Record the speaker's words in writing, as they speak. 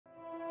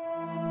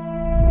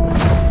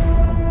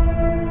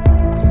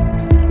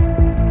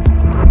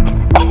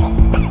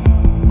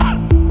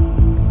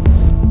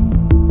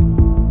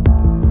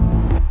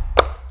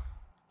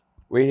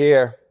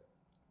here,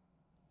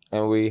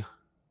 and we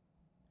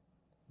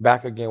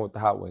back again with the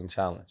Hot Wing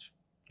Challenge.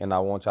 And I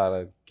want y'all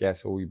to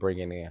guess who we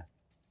bringing in.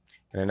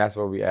 And then that's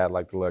where we add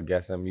like the little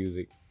guessing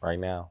music right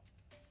now.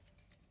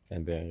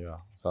 And then,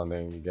 so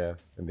then you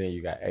guess. And then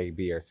you got A,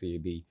 B, or C,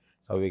 D.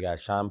 So we got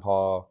Sean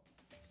Paul,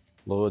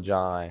 Lil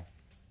Jon,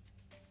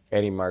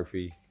 Eddie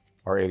Murphy,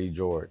 or Eddie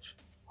George.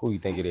 Who you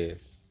think it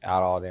is?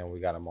 Out of all them, we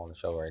got them on the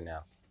show right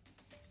now.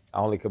 You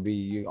only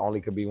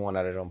could be one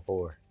out of them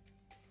four.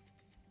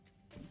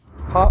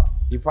 Huh?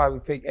 You probably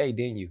picked A,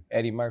 didn't you?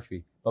 Eddie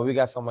Murphy. But we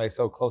got somebody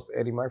so close to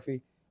Eddie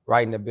Murphy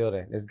right in the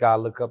building. This guy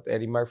look up to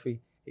Eddie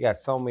Murphy. He got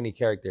so many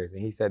characters,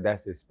 and he said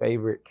that's his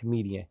favorite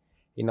comedian.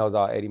 He knows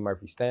all Eddie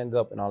Murphy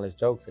stand-up and all his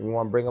jokes, and we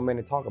want to bring him in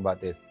and talk about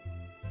this.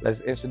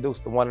 Let's introduce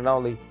the one and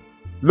only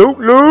Luke.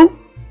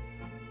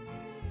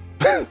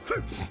 Clap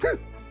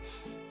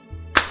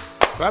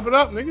it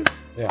up, nigga.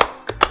 Yeah.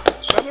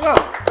 Clap it up.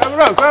 Clap it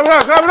up. Clap it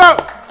up. Clap it up.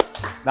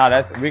 Nah,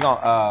 we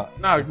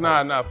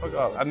gonna Nah, fuck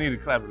up. I need to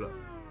clap it up.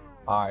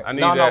 All right.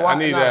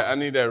 I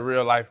need that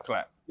real life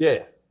clap.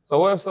 Yeah. So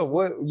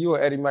what you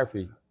and Eddie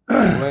Murphy,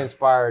 what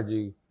inspired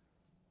you,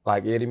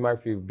 like Eddie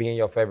Murphy being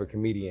your favorite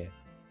comedian,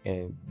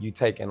 and you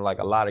taking like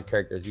a lot of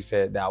characters, you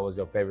said that was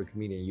your favorite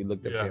comedian, you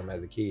looked up to him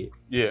as a kid.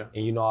 Yeah.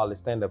 And you know all his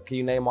stand-up. Can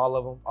you name all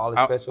of them? All his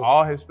specials?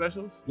 All his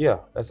specials? Yeah,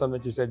 that's something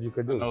that you said you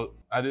could do. No,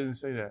 I didn't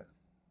say that.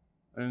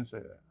 Don't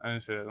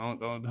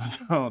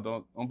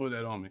put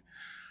that on me.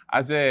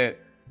 I said,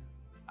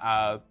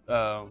 let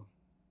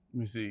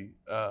me see.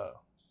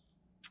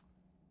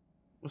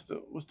 What's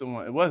the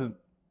one? It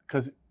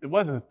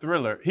wasn't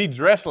Thriller. He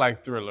dressed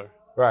like Thriller.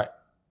 Right.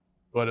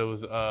 But it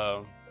was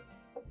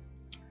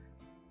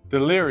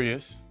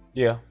Delirious.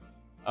 Yeah.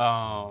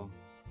 So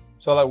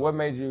like, what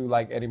made you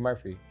like Eddie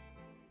Murphy?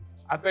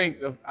 I think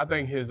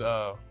his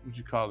what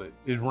you call it,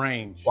 his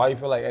range. Why you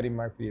feel like Eddie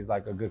Murphy is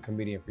like a good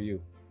comedian for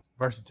you?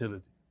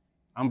 Versatility.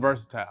 I'm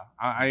versatile.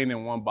 I ain't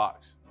in one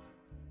box.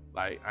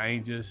 Like I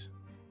ain't just.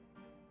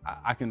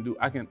 I can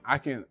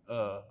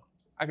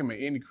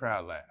make any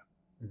crowd laugh.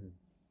 Mm-hmm.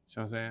 You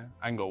know what I'm saying?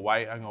 I can go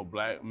white, I can go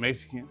black,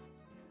 Mexican,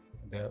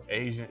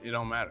 Asian. It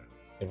don't matter.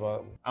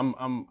 I'm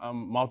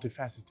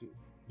multifaceted.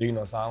 Do you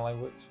know sign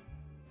language?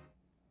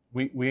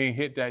 We ain't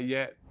hit that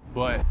yet,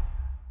 but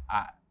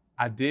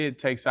I did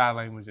take sign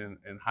language in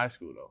high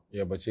school though.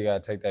 Yeah, but you gotta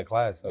take that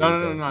class. So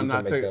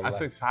no. I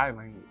took sign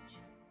language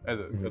as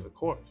a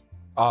course.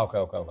 Oh,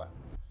 okay.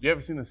 You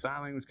ever seen a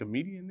sign language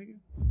comedian, nigga?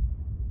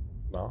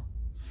 No.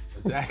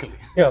 Exactly.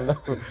 Yeah, no.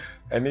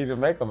 I need to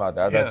make them out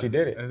there. I thought you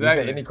did it. Exactly.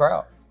 You said any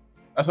crowd.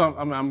 That's what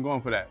I'm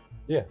going for that.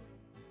 Yeah.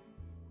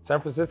 San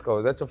Francisco,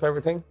 is that your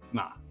favorite team?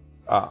 Nah.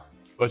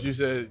 But you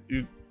said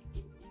you.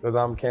 Because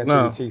I'm a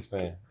Kansas City Chiefs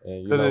fan,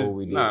 and you know what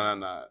we did.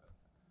 Nah.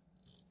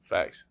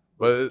 Facts.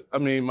 But I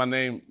mean, my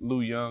name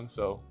Lou Young,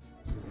 so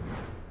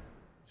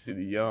see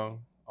the Young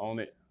on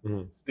it.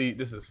 Mm-hmm. Steve,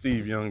 this is a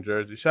Steve Young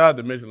jersey. Shout out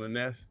to Mitchell and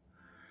Ness.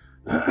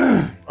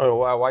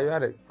 Oh, why you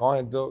at it? Go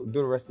ahead and do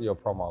the rest of your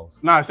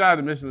promos. Nah, shout out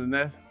to Mitchell and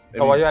Ness.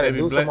 Why you at it?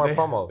 Do some more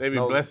promos. They be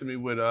blessing me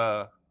with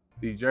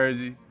these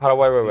jerseys. Hold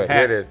on, wait.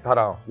 Here it is. Hold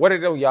on. What it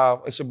do,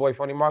 y'all? It's your boy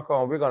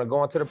FunnyMarco, and we're gonna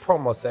go into the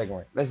promo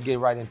segment. Let's get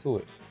right into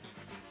it.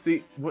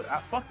 See,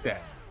 fuck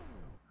that.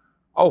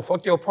 Oh,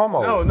 fuck your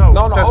promos. No.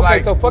 Okay,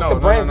 like, so fuck the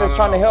brands that's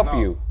trying to help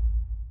you.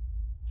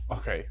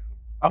 Okay.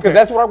 Because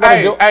that's what I'm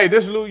gonna do. Hey,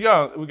 this is Lou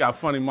Young. We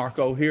got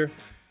FunnyMarco here.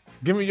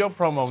 Give me your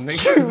promo,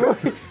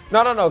 nigga.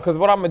 No. Because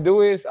what I'm gonna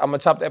do is I'm gonna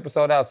chop the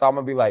episode out. So I'm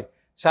gonna be like,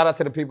 shout out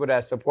to the people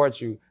that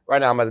support you.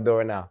 Right now, I'm at the door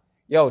right now.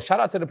 Yo, shout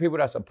out to the people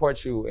that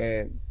support you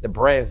and the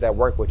brands that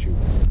work with you.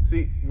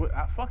 See,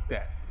 fuck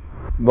that.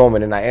 Boom,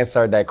 and then I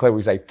answered that clip.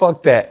 We say,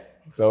 fuck that.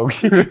 So,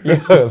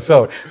 yeah,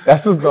 so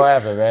that's what's gonna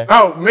happen, man.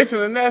 Oh,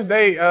 Mitchell and Ness,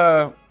 they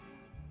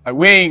like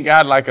we ain't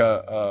got like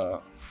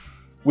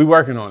we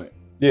working on it.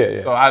 Yeah.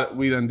 So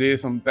we done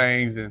did some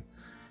things, and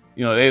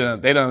you know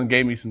they done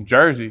gave me some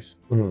jerseys,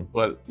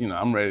 but you know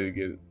I'm ready to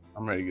get.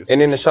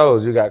 And then the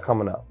shows you got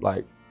coming up,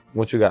 like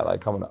what you got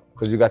like coming up?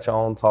 Because you got your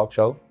own talk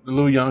show, the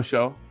Lou Young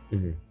Show.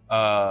 Mm-hmm.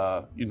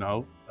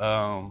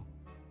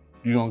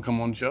 You gonna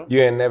come on the show?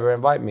 You ain't never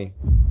invite me.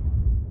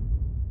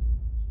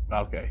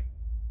 Okay.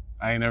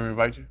 I ain't never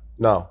invite you?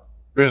 No.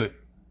 Really?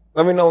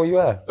 Let me know where you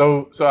at.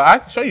 So I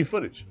can show you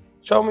footage.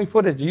 Show me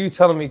footage. You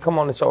telling me come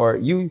on the show, or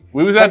you?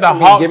 We was at the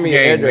Hawks game,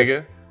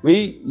 nigga.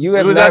 We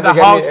was at the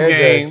Hawks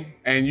game,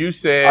 and you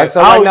said, right, so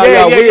right now,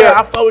 yeah,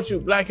 I fuck with you.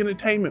 Black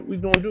entertainment. We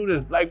gonna do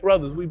this. Black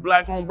brothers. We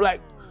black on black.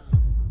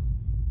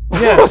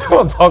 Yeah.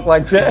 Don't talk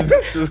like that.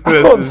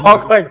 Don't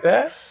talk like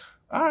that.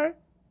 All right.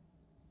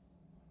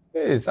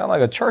 It sound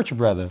like a church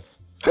brother.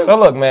 So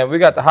look, man, we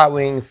got the hot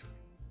wings,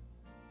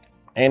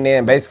 and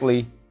then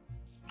basically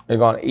they're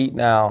gonna eat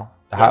now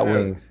the hot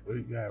wings.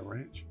 You got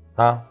ranch?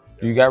 Huh?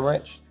 You got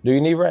ranch? Do you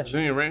need ranch? Is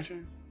there any ranch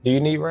here? Do you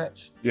need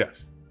ranch?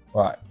 Yes.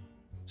 Right.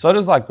 So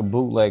this is like the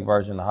bootleg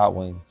version of hot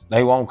wings.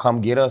 They won't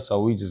come get us,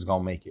 so we just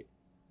gonna make it.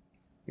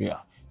 Yeah.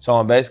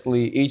 So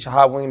basically, each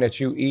hot wing that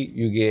you eat,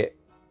 you get.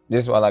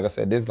 This is why, like I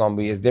said, this is gonna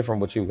be. It's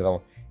different with you.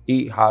 Because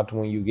eat hot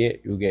wing you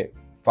get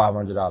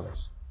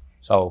 $500.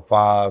 So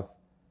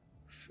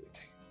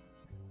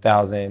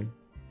 1,000,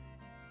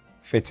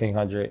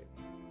 1,500.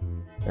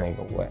 I ain't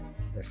gonna what?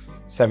 It's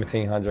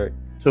 1,700.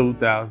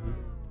 2,000.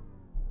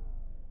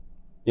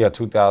 Yeah,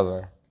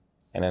 2,000,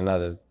 and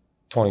another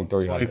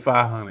 2,300.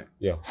 2,500.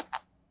 Yeah.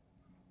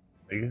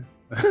 Nigga.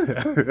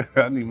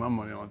 I need my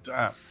money on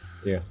time.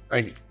 Yeah.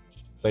 Thank you.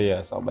 So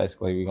yeah, so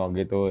basically we gonna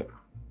get through it.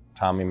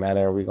 Tommy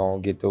matter, we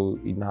gonna get through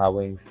eating hot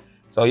wings.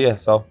 So yeah,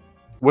 so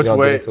which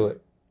way? Get into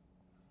it.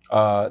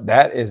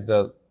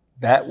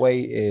 That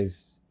way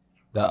is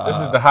the. This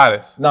is the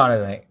hottest. No,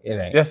 it ain't. It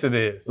ain't. Yes, it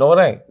is. No,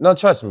 it ain't. No,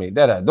 trust me.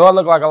 Do I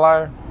look like a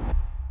liar?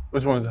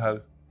 Which one is the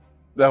hottest?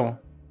 That one.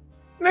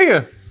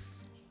 Nigga.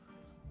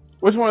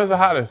 Which one is the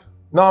hottest?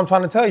 No, I'm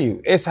trying to tell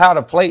you. It's how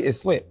the plate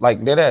is flipped.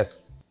 Like dead ass.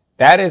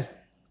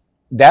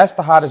 That's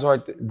the hottest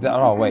right there.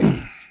 Oh, wait.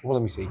 Well,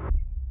 let me see.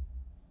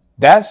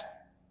 That's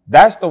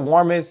the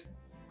warmest.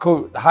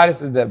 Cool.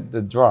 Hottest is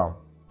the drum.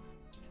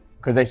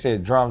 Because they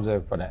said drums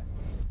are for that.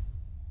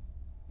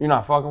 You're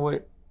not fucking with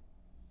it?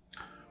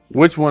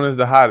 Which one is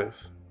the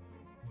hottest?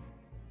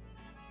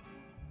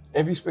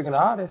 If you speaking the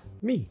hottest,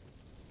 me.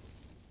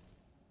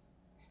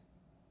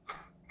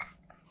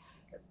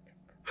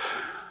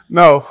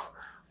 No.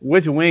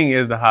 Which wing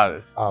is the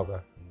hottest? Oh,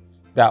 okay.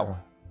 That one.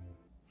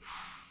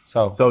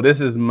 So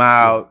this is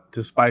mild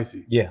to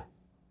spicy. Yeah.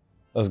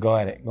 Let's go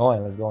at it. Go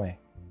in. Let's go in.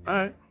 All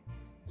right.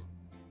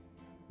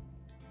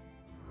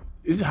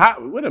 It's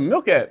hot. Where the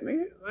milk at,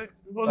 nigga? Like,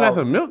 you're supposed to have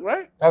some milk,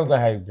 right? I was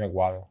gonna have you drink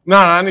water. No,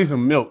 I need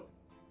some milk.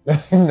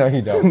 No,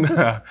 you don't.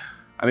 Nah,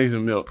 I need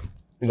some milk.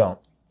 You don't.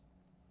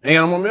 Ain't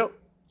got no more milk?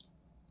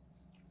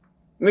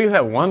 Niggas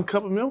have 1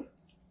 cup of milk?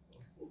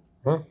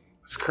 Huh?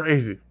 It's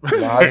crazy.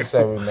 No, I just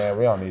said, man,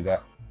 we don't need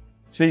that.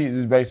 See, this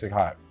is basic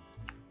hot.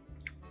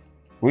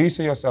 Where you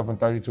see yourself in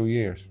 32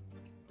 years?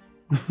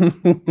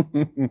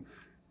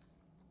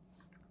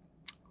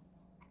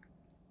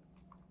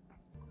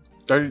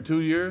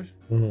 32 years?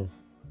 Mm-hmm.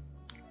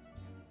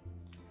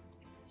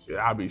 Shit,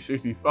 I'll be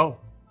 64.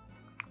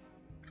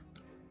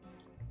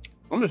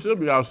 I'm gonna still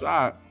be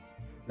outside.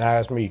 Nah,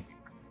 that's me.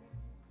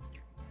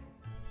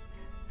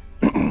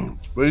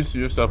 Where you see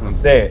yourself in?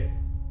 Dead.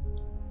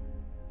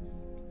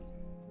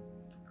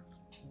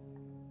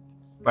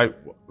 Like,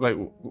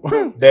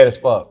 Dead as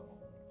fuck.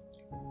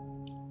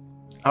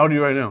 how old are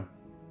you right now?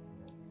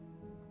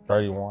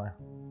 31.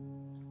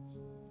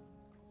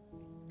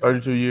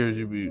 32 years,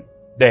 you'll be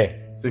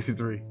Dead.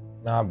 63.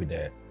 Nah, I'll be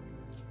dead.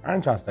 I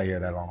ain't trying to stay here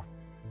that long.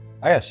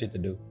 I got shit to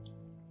do.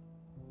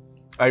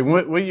 Like,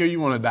 what year you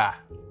want to die?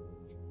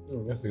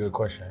 That's a good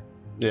question.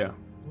 Yeah.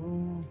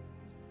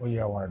 What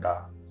year I want to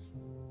die?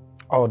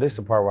 Oh, this is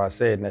the part where I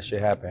said and that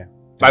shit happened.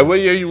 Like, what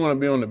year you want to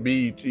be on the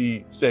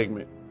BET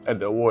segment at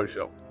the award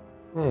show?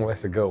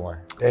 That's a good one.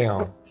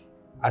 Damn.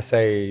 I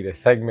say the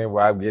segment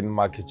where I'm getting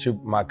my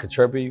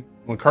contribute.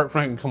 When Kirk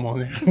Franklin come on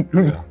there.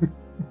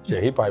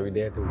 Yeah, he probably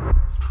dead too.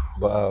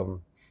 But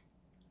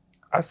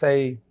I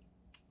say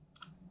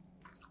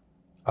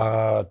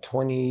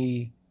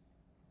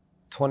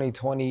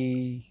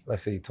 2020,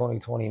 let's see,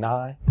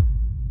 2029.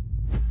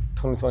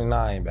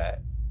 2029 ain't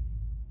bad.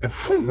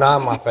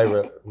 Not my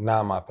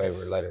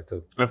favorite letter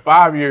too. In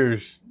 5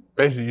 years,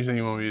 basically you say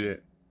you want to be there.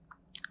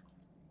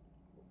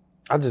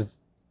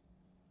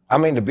 I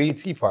mean the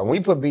BET part. When we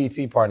put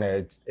BET part in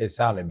there, it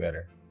sounded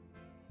better.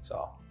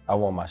 So I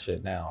want my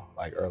shit now,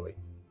 like early.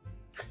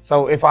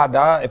 So if I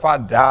die,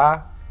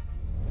 God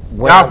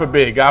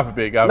forbid. No,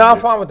 I'm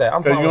fine with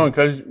that.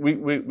 Because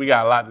we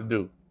got a lot to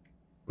do.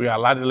 We got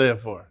a lot to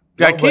live for.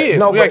 We got kids.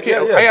 No, we got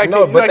kids. Yeah.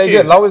 No, but they did.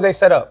 As long as they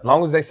set up.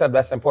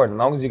 That's important. As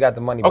long as you got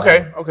the money.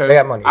 Okay. They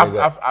got money. I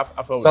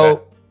feel with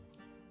that.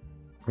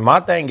 My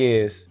thing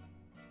is,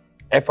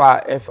 if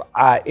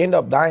I end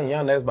up dying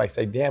young, everybody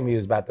say, damn, he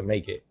was about to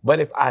make it. But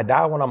if I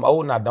die when I'm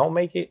old and I don't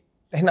make it,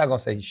 they're not gonna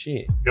say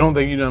shit. You don't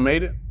think you done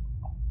made it?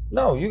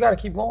 No, you gotta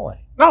keep going.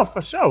 No,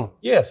 for sure.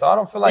 Yeah, so I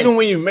don't feel like even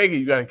when you make it,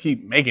 you gotta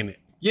keep making it.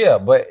 Yeah,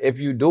 but if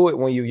you do it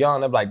when you're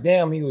young, they're like,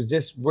 damn, he was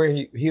just where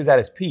he was at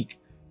his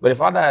peak. But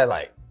if I die at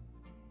like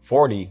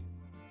 40,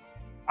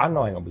 I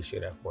know I ain't gonna be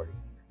shit at 40.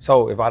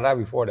 So if I die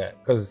before that,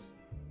 because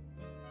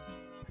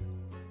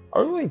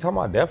are we really talking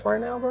about death right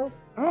now, bro?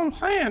 That's what I'm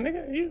saying,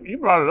 nigga. You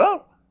brought it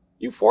up.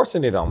 You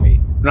forcing it on me.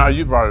 No,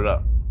 you brought it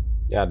up.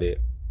 Yeah, I did.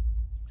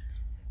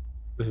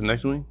 This is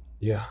next week?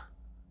 Yeah.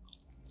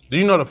 Do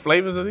you know the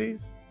flavors of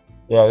these?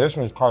 Yeah, this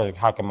one's called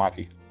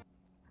Hakamaki.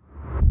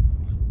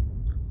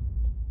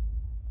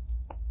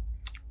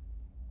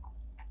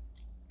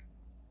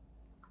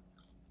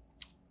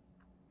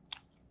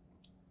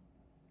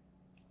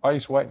 Why are you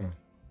sweating?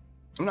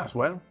 I'm not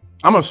sweating.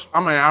 I'm a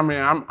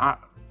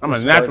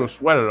natural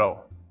sweater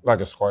though.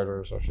 Like a squirter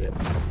or some shit.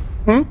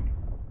 What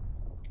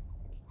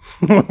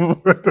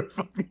the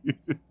fuck are you?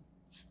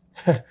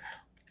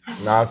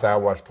 I said I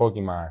watched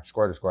Pokemon.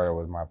 Squirter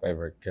was my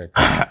favorite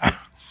character.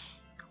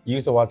 You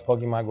used to watch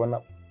Pokemon growing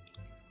up?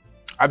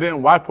 I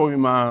didn't watch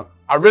Pokemon.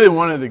 I really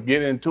wanted to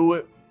get into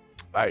it,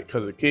 like,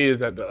 cause the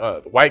kids at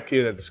the white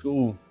kids at the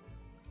school,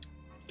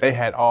 they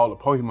had all the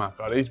Pokemon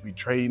cards. They used to be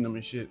trading them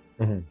and shit.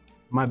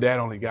 My dad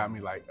only got me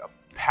like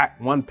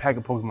one pack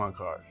of Pokemon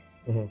cards.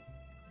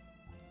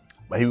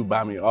 But he would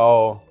buy me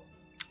all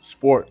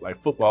sport,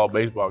 like football,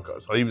 baseball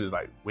cards. So he was just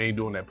like, we ain't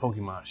doing that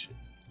Pokemon shit.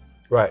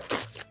 Right.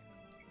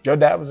 Your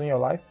dad was in your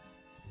life?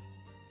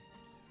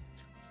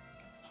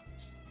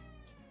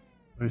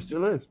 He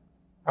still is.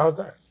 How was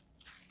that?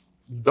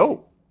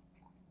 Dope.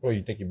 Well,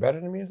 you think you're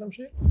better than me or some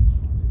shit?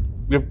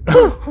 Your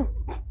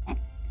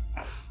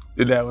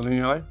dad was in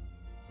your life?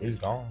 He's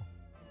gone.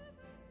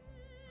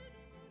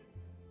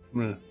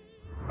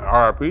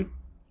 RIP?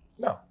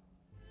 No.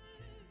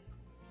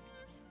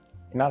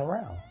 You're not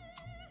around.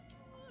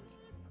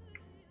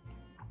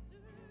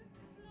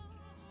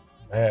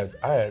 I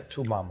had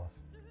two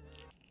mamas.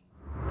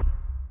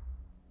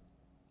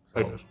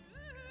 Like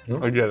you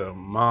had a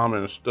mom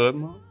and a stud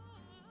mom?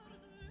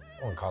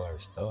 I wouldn't call her a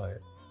stud.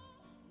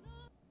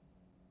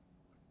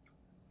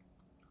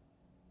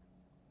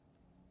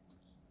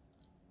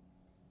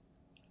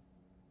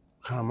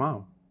 What kind of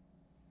mom?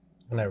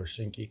 Her name was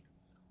Shinky.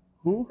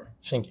 Who?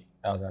 Shinky.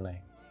 That was her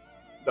name.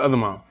 The other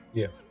mom?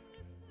 Yeah.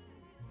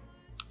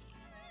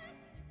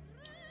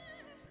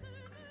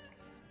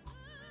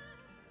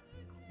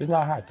 It's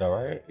not hot though,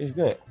 right? It's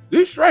good.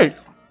 He's straight.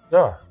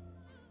 Yeah.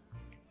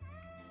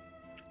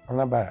 I'm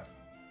not bad.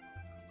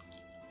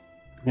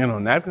 You know,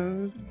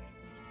 napkins?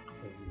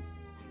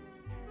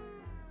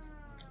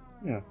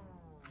 Yeah.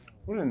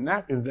 Where the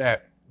napkins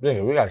at?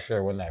 Yeah, we gotta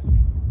share one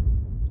napkin.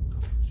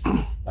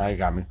 Now you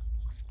got me.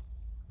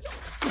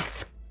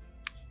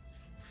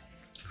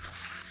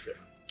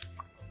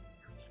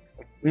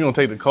 You gonna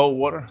take the cold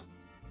water?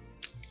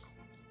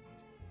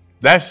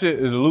 That shit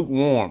is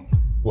lukewarm.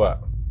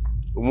 What?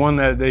 The one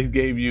that they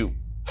gave you.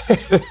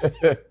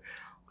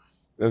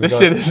 This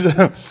shit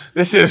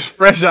is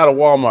fresh out of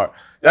Walmart.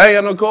 Y'all ain't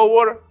got no cold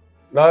water?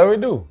 No, we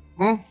do.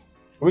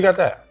 We got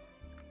that.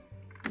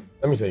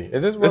 Let me see.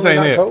 Is this really ain't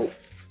not it. cold?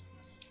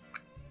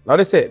 No,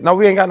 this it. No,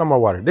 we ain't got no more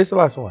water. This is the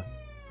last one.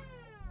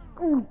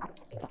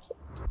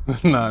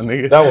 Nah,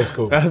 nigga. That was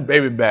cool. That's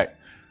baby back.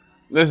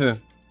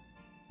 Listen.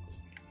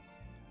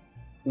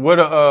 What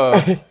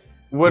a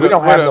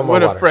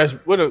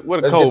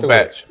cold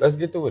batch. Let's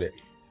get through with it.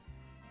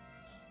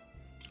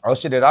 Oh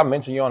shit, did I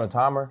mention you on a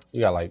timer? You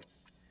got like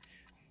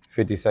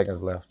 50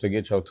 seconds left to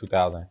get your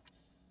 2,000.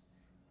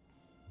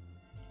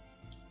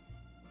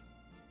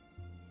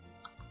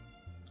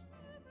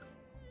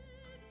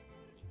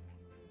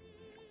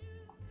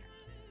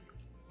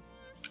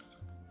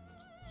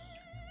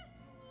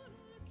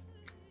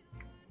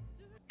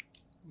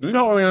 You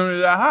don't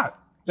even that hot.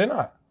 They're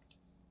not.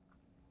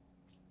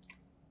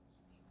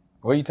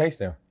 What you taste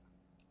them?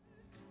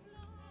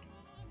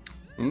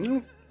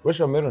 What's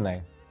your middle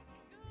name?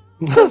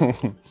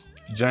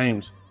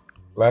 James.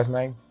 Last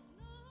name?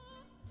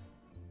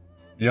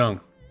 Young.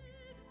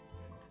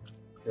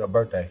 Your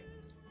birthday.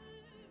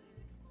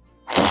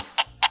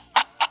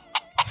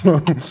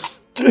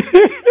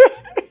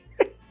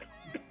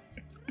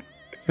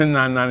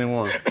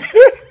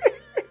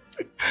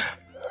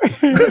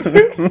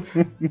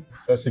 $10,991.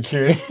 Social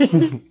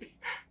Security.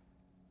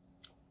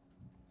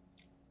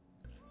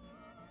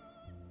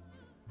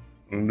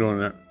 I'm doing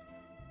that.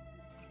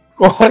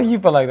 Why do you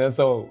feel like that's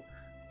so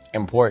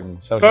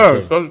important?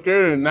 Social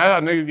Security, that's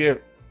how niggas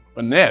get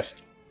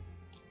finessed.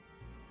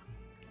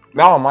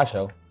 Not on my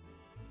show.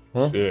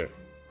 Shit.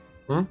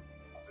 Oh,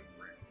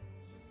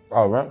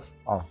 rents?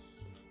 Oh.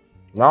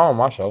 Not on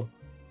my show.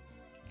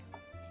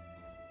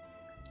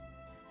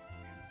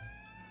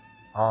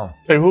 Oh.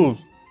 Take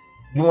whose?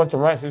 You want the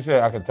rents? He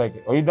said I could take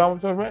it. Are you done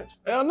with the rents?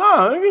 Hell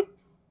no, nigga.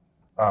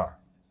 Oh.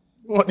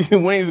 You want these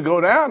wings to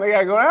go down? They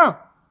gotta go down.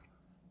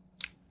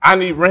 I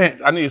need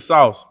ranch. I need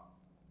sauce.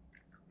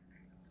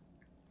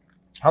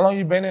 How long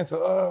you been into,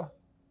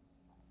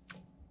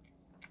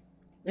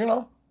 you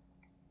know?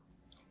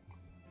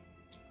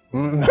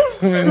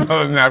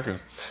 No napkin.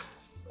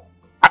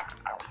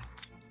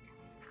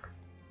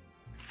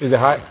 Is it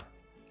hot?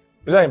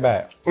 This ain't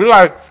bad. It's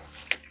like,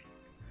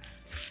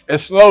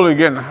 it's slowly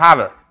getting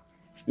hotter.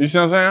 You see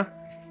what I'm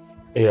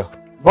saying? Yeah.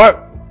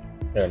 But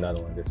Here,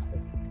 another one. This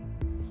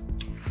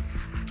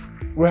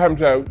what happened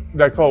to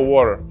that cold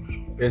water?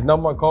 There's no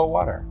more cold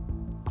water.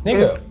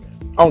 Nigga.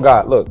 Oh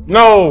God, look.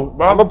 No,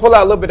 bro. I'm gonna pull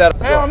out a little bit out of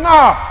the Hell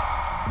no.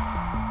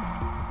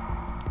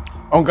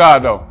 On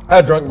God though.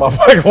 I drunk my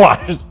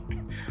backwash.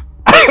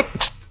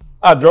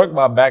 I drunk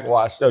my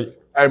backwash. So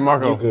Hey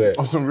Marco, you good.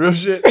 on some real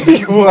shit.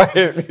 What?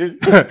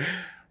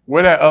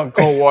 Where that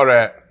cold water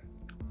at?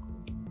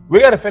 We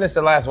gotta finish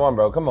the last one,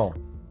 bro. Come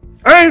on.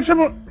 I ain't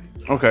tripping.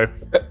 Okay.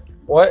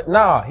 What?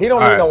 Nah, he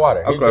don't need no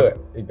water. He Okay. good.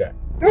 He good.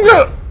 I'm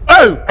good.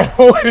 Hey,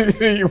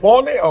 What, you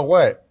want it or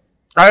what?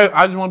 I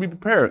just want to be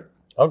prepared.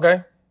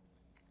 Okay.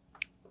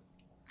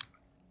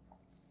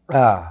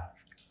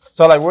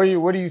 So like, where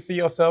do you see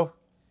yourself?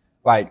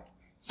 Like,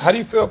 how do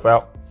you feel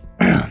about?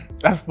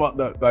 That's fucked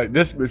up. Like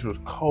this bitch was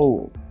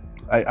cold,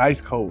 like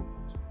ice cold.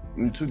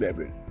 You took that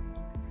bitch.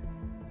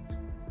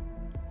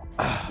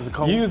 Is it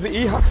cold? You use the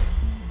E-Hot?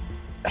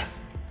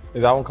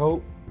 Is that one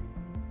cold?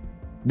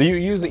 Do you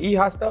use the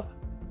E-Hot stuff?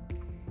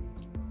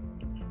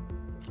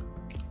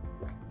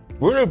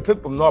 What do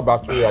people know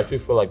about you that you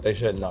feel like they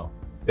should know?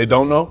 They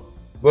don't know.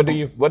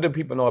 What do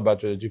people know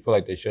about you that you feel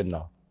like they should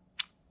know?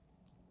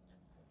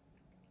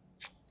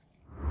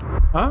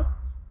 Huh?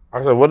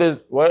 I said,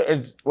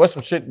 what's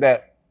some shit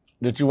that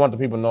you want the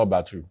people to know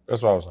about you?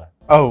 That's what I was saying.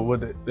 Oh,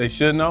 what they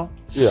should know?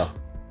 Yeah.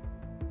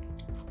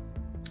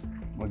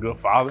 I'm a good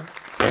father.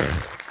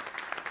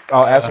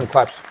 I'll add some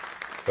claps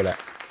for that.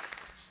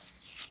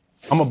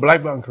 I'm a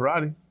black belt in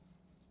karate.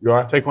 You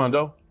are?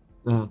 Taekwondo.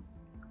 Mm-hmm.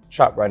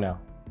 Chop right now.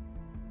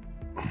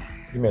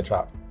 Give me a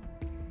chop.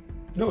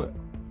 Do it.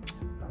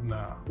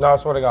 Nah. No, I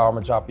swear to God, I'm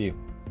gonna chop you.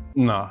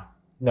 Nah.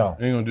 No.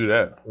 You ain't gonna do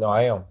that. No,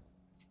 I am.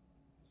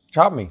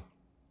 Chop me.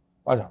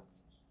 Watch out.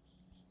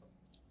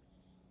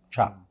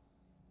 Chop.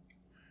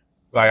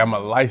 Like I'm a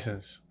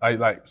license.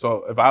 Like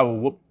so if I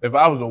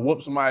was to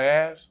whoop somebody's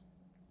ass,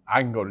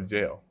 I can go to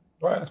jail.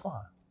 Right, that's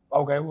fine.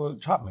 Okay, well,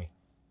 chop me.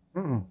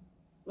 Mm-mm.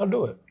 No,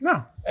 do it.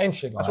 No. Ain't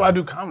shit. That's why I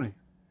do comedy.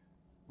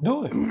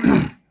 Do it.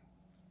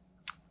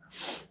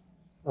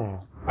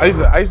 I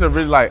used to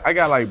really like. I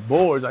got like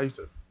boards. That's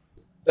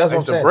what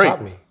I'm saying. Break.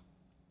 Chop me.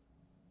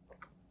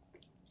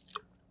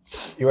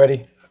 You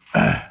ready?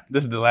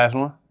 This is the last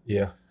one.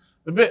 Yeah.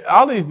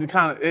 All these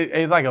kind of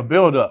it's like a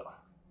build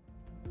up.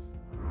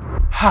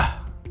 Ha.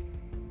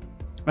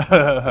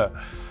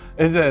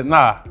 It's that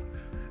nah.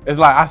 It's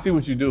like I see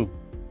what you do.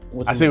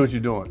 I see what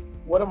you're doing.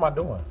 What am I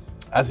doing?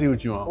 I see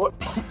what you on.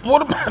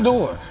 What am I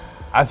doing?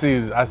 I see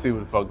what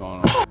the fuck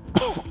going on.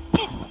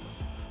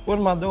 What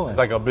am I doing? It's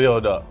like a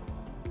build up.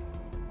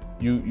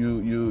 You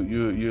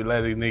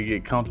let a nigga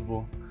get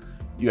comfortable.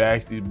 You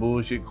ask these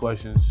bullshit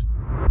questions.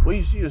 Where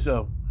you see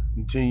yourself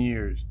in 10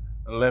 years,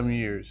 11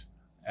 years,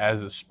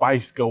 as the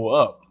spice go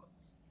up?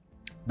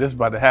 This is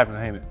about to happen,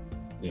 ain't it?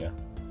 Yeah.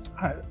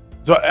 All right.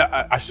 So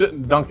I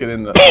shouldn't dunk it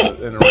in the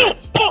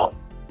range. All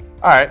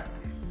right.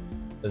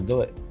 Let's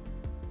do it.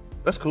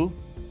 That's cool.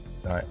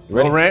 All right. You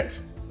ready? No ranch?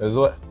 Let's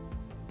do it.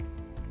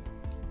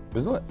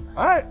 Let's do it.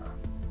 All right.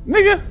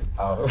 Nigga.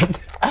 Oh.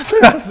 Let's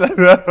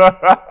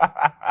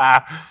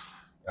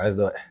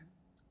do it.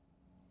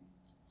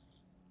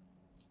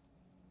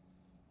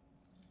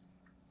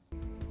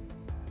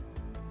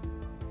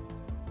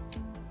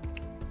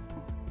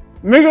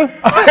 Nigga.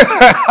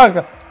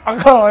 I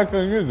can't like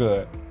it. You're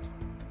good.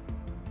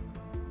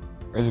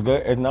 Is it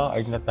good? It's not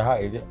that hot,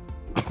 is it?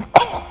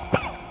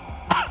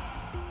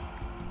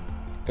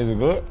 Is it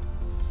good?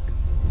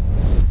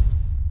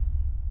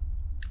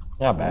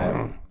 Not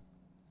bad.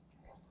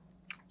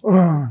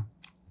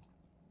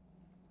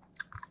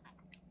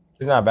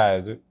 It's not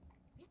bad, is it?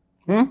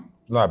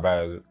 Not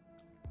bad, is it?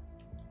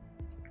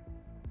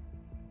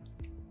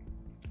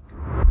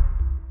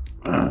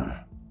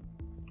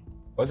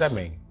 What's that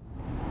mean?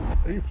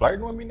 Are you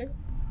flirting with me, nigga?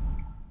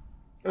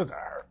 What's that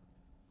hurt?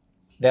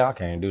 Damn, I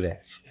can't do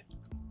that shit.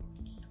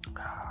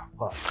 Ah,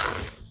 fuck.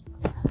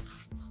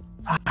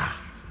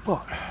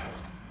 Fuck.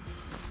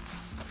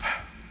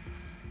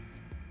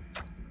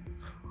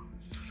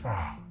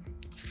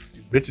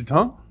 You bit your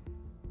tongue?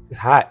 It's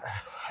hot.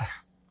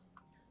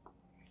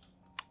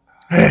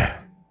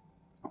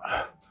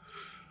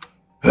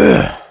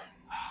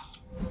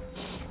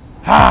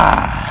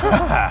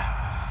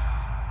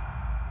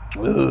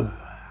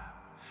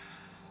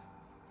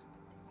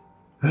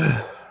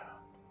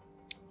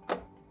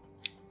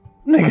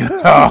 Nigga.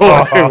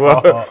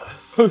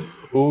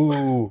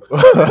 Ooh.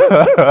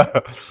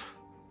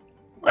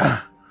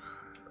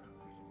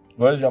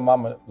 What is your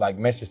mama like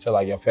message to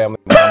like your family?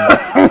 Mama?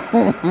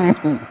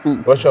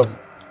 What's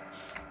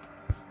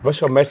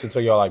your message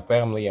to your like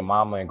family and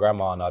mama and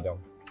grandma and all them?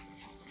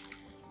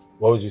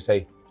 What would you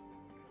say?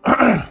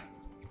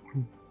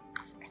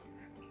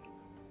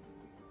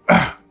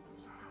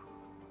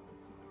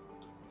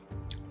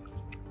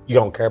 You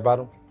don't care about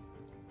them?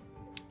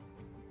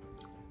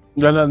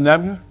 You got another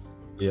napkin?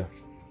 Yeah.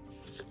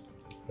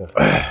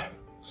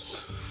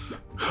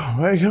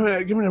 Wait,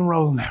 give me them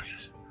rolling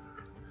napkins.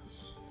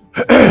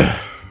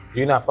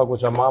 You not fuck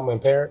with your mama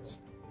and parents?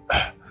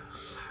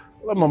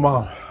 Love my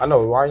mom. I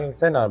know. Why you ain't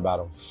say nothing about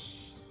them?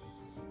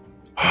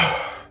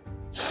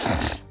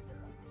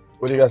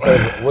 What do you guys say?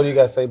 What do you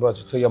guys say about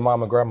to your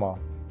mom and grandma?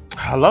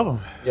 I love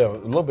them. Yeah, a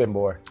little bit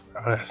more.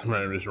 Oh, that's some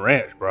of this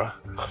ranch, bro.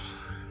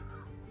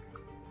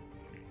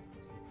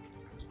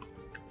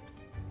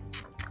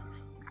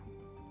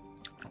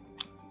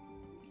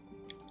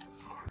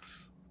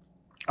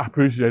 I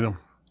appreciate them.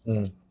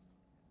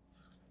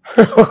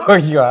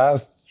 Your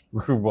eyes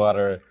grew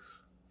water.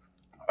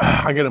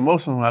 I get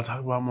emotional when I talk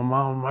about my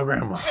mom and my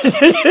grandma.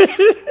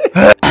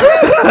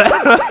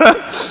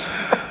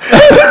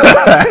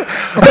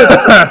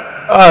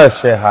 Oh,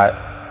 shit hot.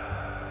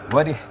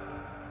 What do you...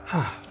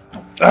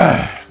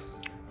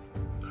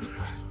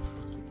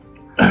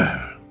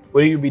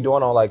 What do you be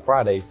doing on like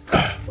Fridays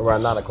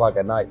around 9 o'clock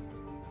at night?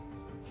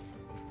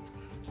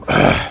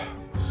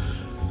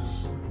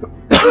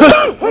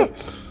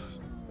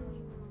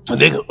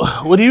 Nigga,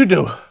 what do you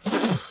do?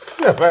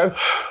 Yeah, man.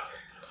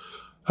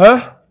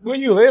 Huh? Where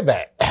you live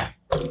at? Like,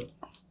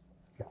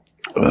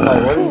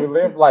 where do you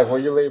live? Like, where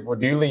you live?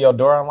 Do you leave your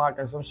door unlocked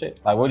or some shit?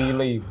 Like, where do you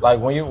leave? Like,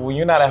 when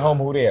you're not at home,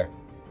 who there?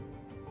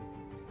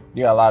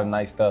 You got a lot of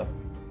nice stuff.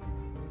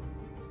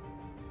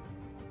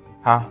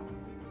 Huh?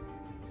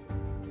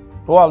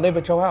 Who all live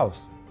at your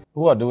house?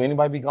 Who all? Do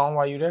anybody be gone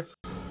while you there?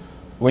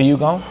 When you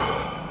gone?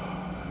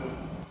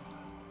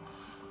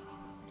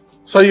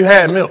 So you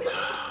had milk.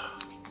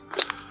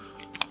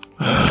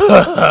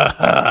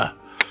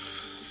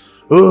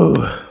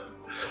 Ooh.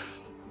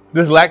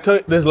 This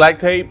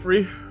lactate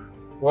free?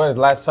 What is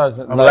lactose?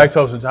 I'm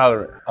lactose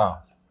intolerant. Oh.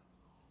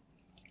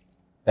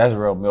 That's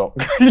real milk.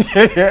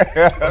 Yeah.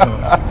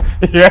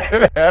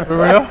 For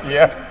real?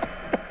 Yeah.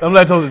 I'm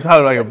lactose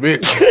intolerant like a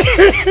bitch.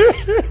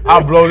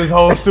 I'll blow this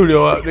whole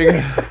studio up,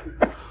 nigga.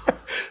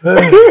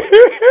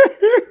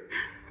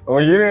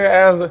 Well, you didn't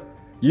answer.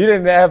 You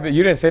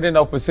didn't say there's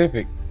no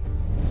Pacific.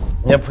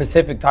 The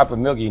Pacific type of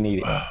milk you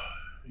needed.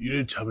 You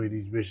didn't tell me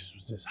these bitches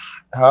was this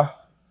hot.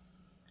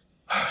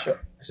 Huh?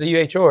 Sure. So you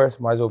ate yours.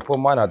 Might as well pull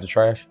mine out the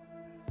trash.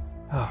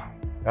 Oh,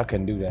 I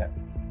couldn't do that.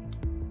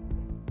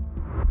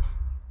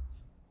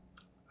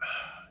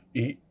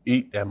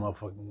 Eat that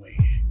motherfucking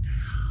wing.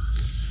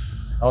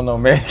 I don't know,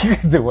 man.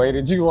 The way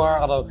that you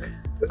are, I don't.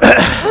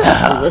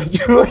 The way that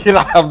you looking,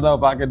 I don't know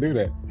if I can do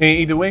that. He ain't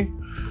eat the wing?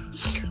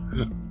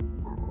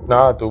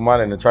 No, I threw mine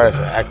in the trash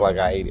and act like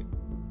I ate it.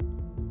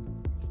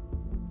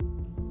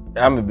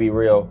 I'm gonna be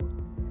real.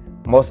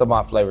 Most of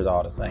my flavors are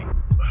all the same.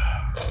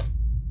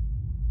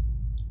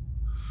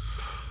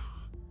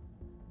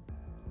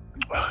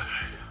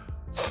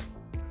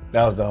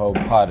 That was the whole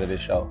part of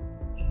this show.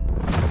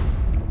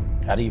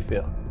 How do you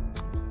feel?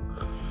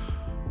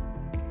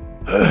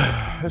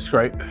 It's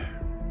great.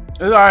 It's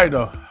all right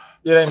though.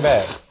 It ain't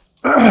bad.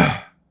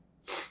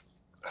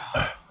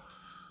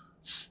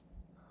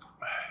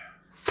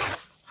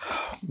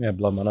 Yeah,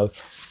 blow my nose.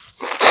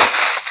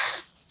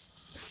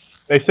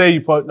 They say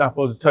you're not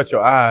supposed to touch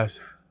your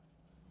eyes.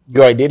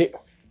 You already did it?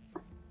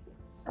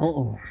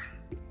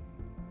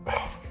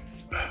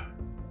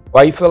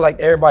 Why you feel like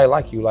everybody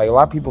like you? Like a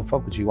lot of people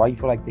fuck with you. Why you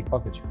feel like they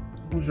fuck with you?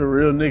 Who's a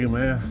real nigga,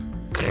 man?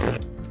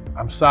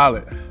 I'm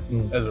solid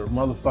as a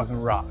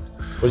motherfucking rock.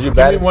 Was you Give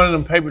bad? me one of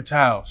them paper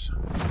towels.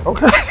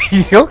 Okay.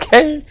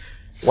 Okay.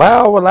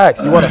 Wow,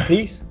 relax. You want a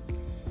piece?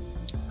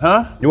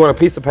 Huh? You want a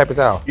piece of paper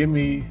towel? Give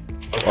me.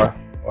 Or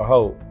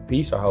whole?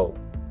 Piece or whole?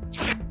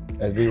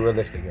 Let's be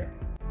realistic here.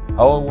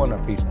 Whole one or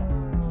piece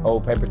one?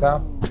 Whole paper towel?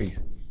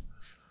 Piece.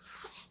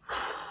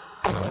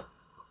 Give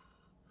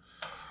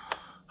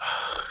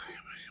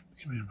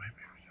me my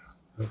paper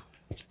towel.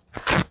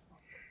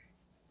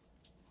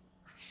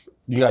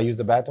 You gotta use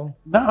the bathroom?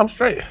 Nah, I'm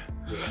straight.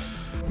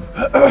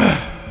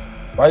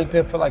 Why you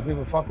feel like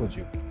people fuck with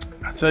you?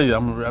 I tell you,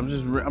 I'm a real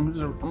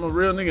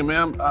nigga,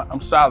 man. I'm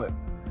solid.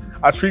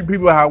 I treat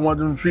people how I want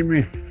them to treat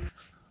me.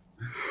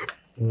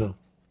 Mm.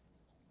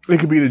 It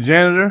could be the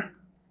janitor.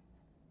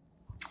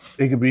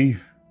 It could be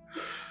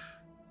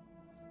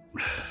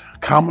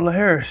Kamala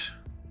Harris.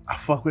 I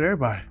fuck with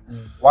everybody.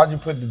 Why'd you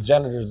put the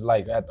janitors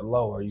like at the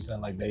low? Are you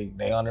saying like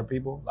they honor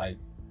people? Like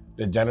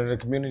the janitor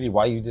community?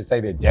 Why you just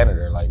say the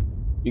janitor? Like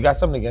you got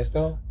something against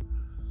them?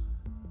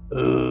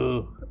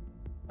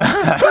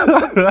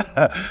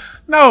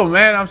 No,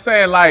 man, I'm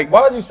saying like.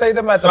 Why would you say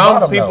them at the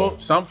bottom though?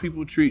 Some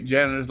people treat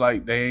janitors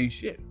like they ain't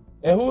shit.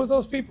 And who is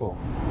those people?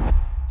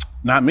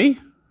 Not me.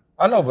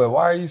 I know, but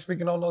why are you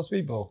speaking on those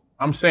people?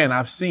 I'm saying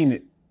I've seen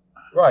it.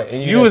 Right.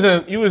 And you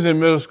was in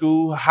middle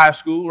school, high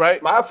school,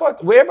 right?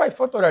 Everybody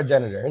fucked with our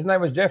janitor. His name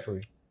was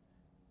Jeffrey.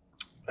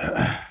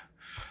 So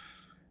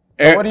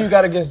what do you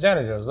got against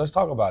janitors? Let's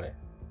talk about it.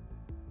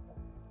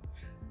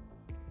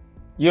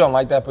 You don't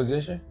like that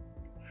position?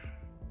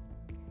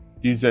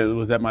 You said,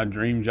 was that my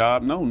dream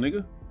job? No,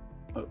 nigga.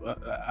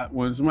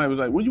 When somebody was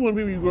like, what do you want to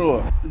be when you grow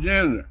up? A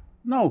janitor.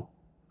 No.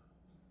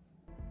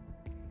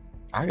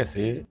 I can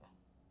see it.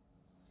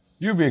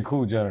 You'd be a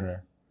cool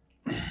janitor.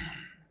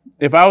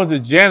 If I was a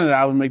janitor,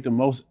 I would make the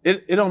most.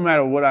 It don't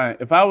matter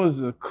what if I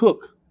was a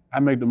cook,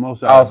 I'd make the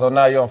most out of it. Oh, so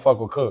now you don't fuck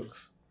with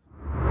cooks.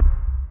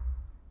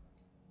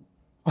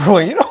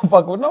 Well, you don't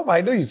fuck with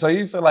nobody, do you? So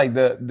you said like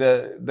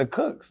the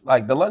cooks,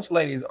 like the lunch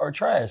ladies are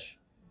trash.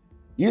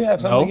 You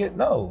have something to get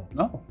No,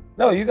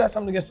 you got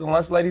something against the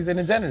lunch ladies and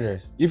the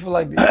janitors. You feel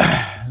like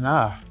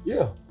nah.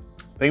 Yeah.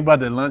 Think about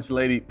the lunch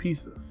lady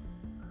pizza.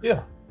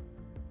 Yeah.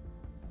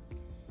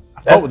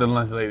 I fuck with the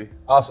lunch lady.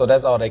 Also,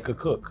 that's all they could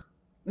cook.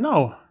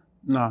 No.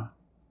 Nah.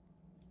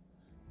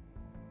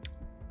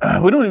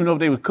 We don't even know if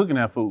they was cooking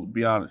that food, to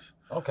be honest.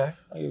 Okay,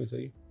 I'll give it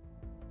to you.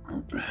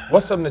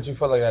 What's something that you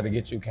feel like that'll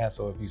get you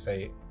canceled if you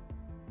say it?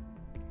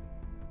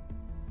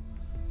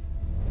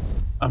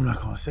 I'm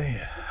not gonna say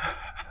it.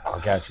 I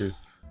got you.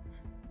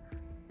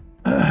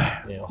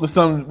 Yeah. What's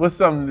something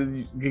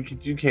that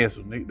get you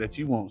canceled, Nick, that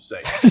you won't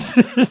say?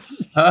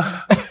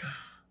 Huh?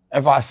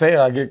 If I say it,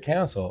 I get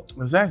canceled.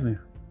 Exactly.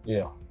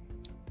 Yeah.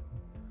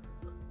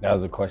 That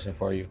was a question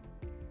for you.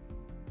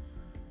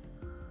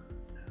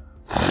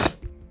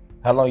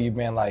 How long you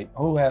been like,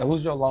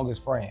 who's your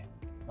longest friend?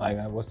 Like,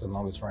 what's the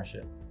longest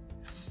friendship?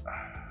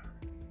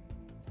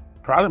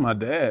 Probably my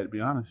dad, to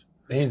be honest.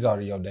 He's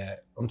already your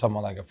dad. I'm talking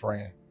about like a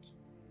friend.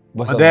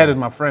 My dad is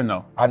my friend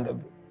though. My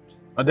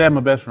dad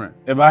my best friend.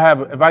 If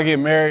I get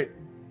married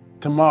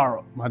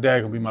tomorrow, my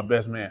dad gonna be my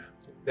best man.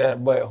 Yeah,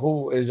 but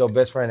who is your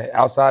best friend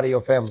outside of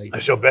your family?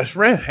 That's your best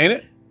friend, ain't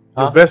it?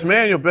 Your Huh? best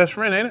man, your best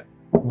friend, ain't it?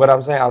 But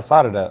I'm saying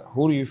outside of that,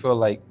 who do you feel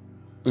like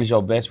is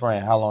your best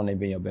friend? How long they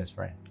been your best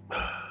friend?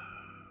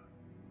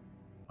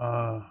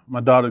 My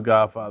daughter's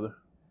godfather.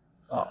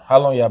 Oh, how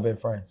long y'all been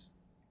friends?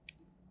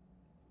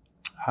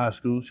 High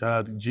school. Shout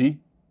out to G.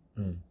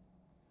 Mm.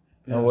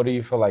 Yeah. And what do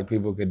you feel like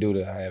people could do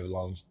to have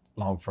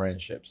long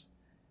friendships?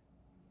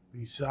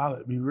 Be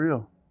solid. Be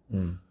real.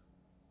 Mm.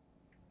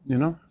 You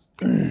know?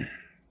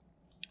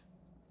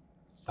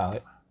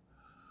 Solid.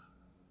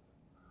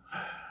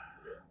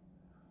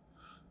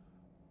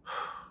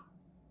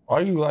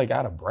 Are you like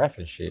out of breath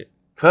and shit?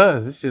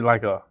 Cause this shit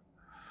like a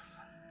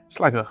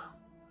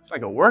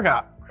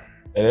workout.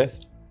 It is?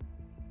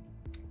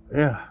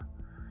 Yeah.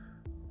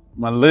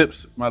 My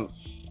lips, my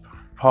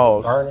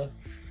pause. Burning?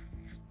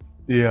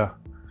 Yeah.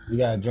 You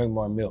gotta drink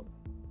more milk.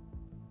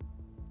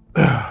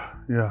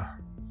 Yeah.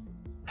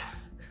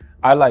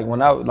 I like when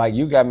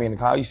you got me in the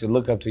car, I used to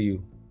look up to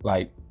you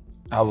like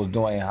I was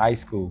doing in high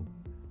school.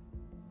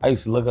 I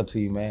used to look up to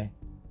you, man.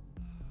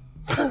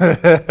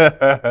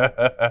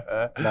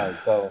 Like,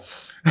 so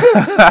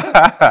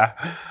I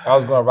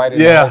was going right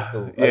into high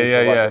school. I used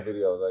to watch the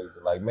videos. I used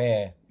to like,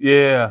 man.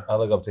 Yeah. I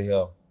look up to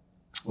him.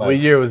 Like, What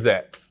year was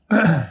that?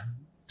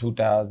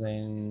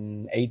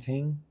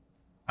 2018.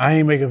 I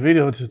ain't make a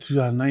video until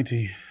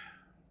 2019.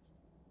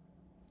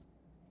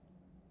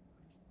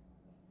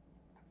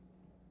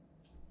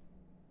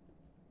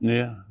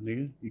 Yeah,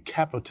 nigga. You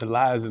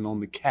capitalizing on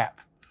the cap.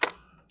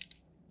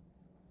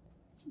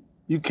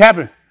 You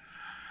capping.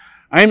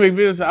 I ain't make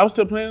videos. I was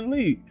still playing in the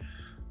league.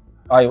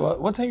 All right,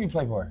 what team you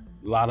play for? A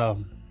lot of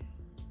them.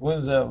 What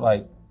is that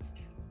like?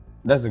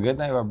 That's a good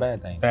thing or a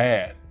bad thing?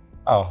 Bad.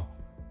 Oh,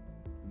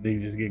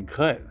 Nigga just getting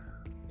cut.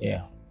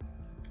 yeah.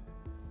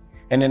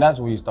 And then that's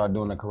when you start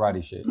doing the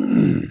karate shit.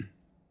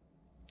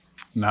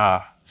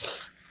 Nah.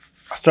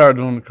 I started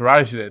doing the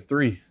karate shit at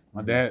 3.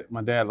 My dad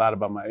lied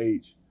about my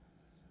age.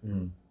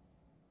 Mm.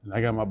 And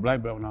I got my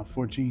black belt when I was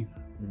 14.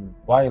 Mm.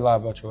 Why you lie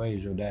about your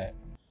age, your dad?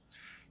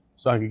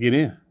 So I could get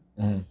in.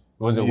 Mm.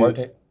 Was it worth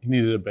it? He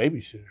needed a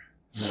babysitter.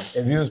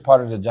 If you was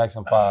part of the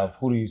Jackson 5,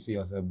 who do you see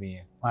yourself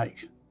being?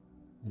 Mike.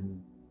 Mm.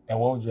 And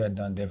what would you have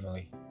done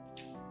differently?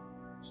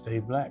 Stay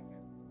black.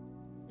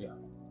 Yeah.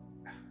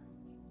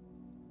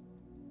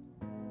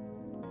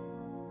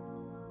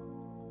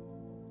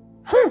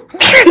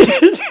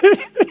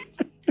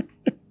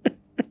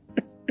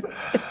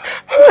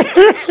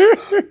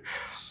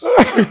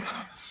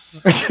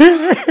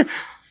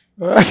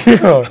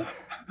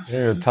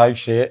 You're type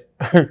shit.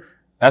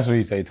 That's what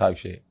you say, type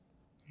shit.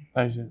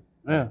 Type shit.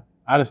 Yeah.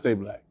 I'd have stayed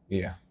black.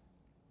 Yeah.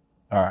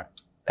 All right.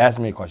 Ask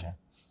me a question.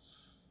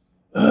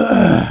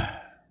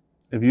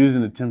 If you was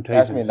in the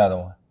Temptations. Ask me another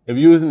one. If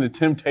you was in the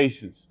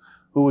Temptations,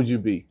 who would you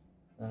be?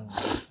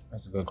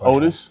 That's a good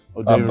question. Otis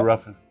or David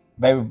Ruffin?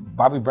 Baby,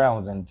 Bobby Brown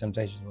was in the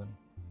Temptations with him.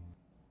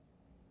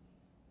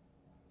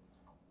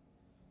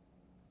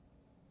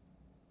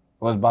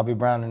 Was Bobby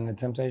Brown in the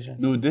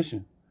Temptations? New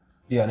Edition.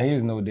 Yeah, he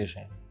was New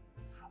Edition.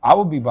 I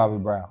would be Bobby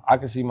Brown. I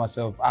could see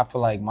myself. I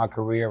feel like my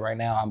career right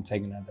now, I'm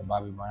taking after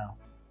Bobby Brown.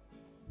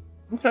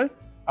 Okay.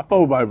 I fuck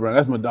with Bobby Brown.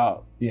 That's my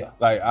dog. Yeah.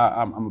 Like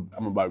I'm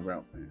a Bobby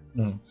Brown fan.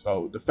 Mm.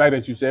 So the fact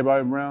that you say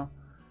Bobby Brown,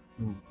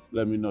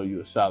 let me know you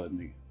a solid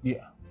nigga.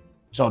 Yeah.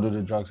 So do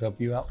the drugs help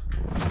you out?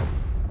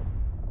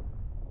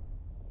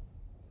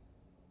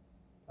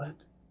 What?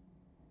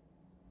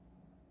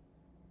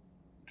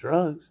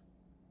 Drugs?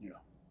 Yeah.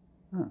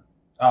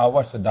 I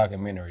watched the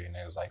documentary and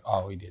it was like,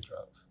 oh, he did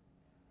drugs.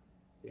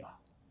 Yeah.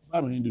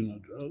 I didn't do no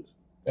drugs.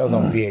 It was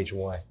on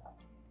VH1.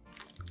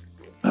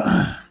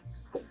 That's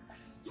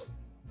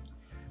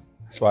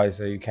why I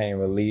say you can't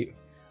believe.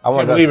 I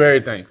Can't believe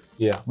everything.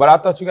 Yeah, but I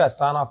thought you got to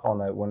sign off on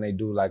that when they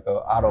do like an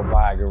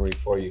autobiography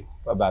for you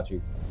about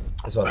you.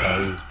 So I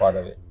thought he was part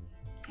of it.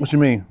 What you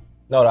mean?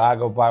 No, the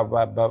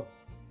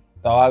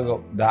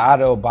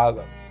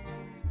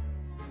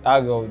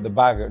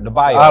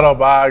bio.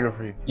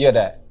 Autobiography. Yeah,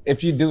 that.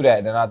 If you do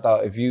that, then I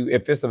thought if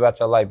it's about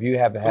your life, you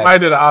haven't had. Somebody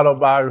did an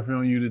autobiography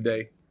on you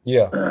today.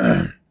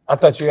 Yeah. I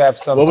thought you have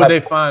some. What would they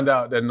find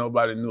out that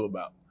nobody knew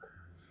about?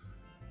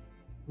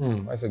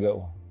 That's a good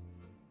one.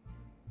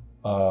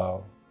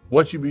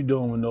 What you be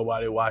doing with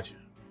nobody watching?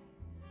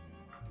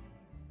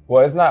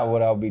 Well, it's not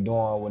what I'll be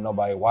doing with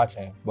nobody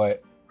watching,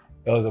 but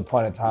it was a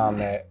point in time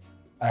that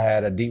I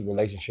had a deep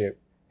relationship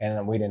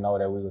and we didn't know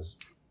that we was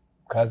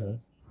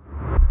cousins.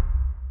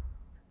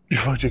 You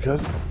fucked your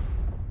cousin?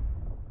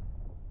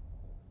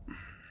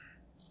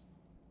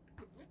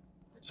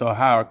 So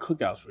how are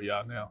cookouts for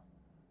y'all now?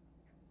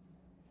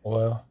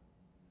 Well,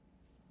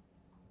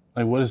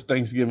 like what is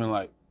Thanksgiving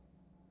like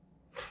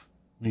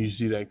when you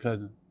see that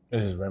cousin?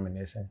 it's just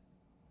reminiscing.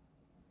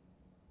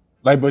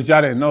 Like, but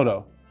y'all didn't know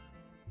though.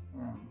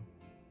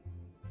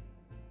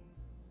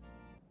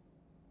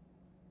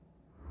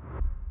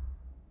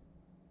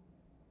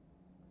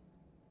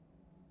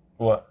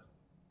 What?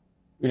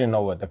 We didn't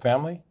know what? The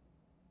family?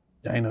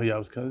 Y'all ain't know y'all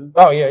was cousins?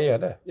 Oh, yeah,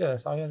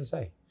 that's all you had to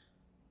say.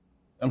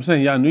 I'm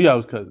saying y'all knew y'all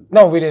was cousins.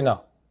 No, we didn't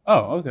know.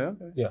 Oh, okay.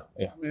 Yeah.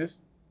 I mean,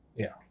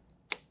 Yeah.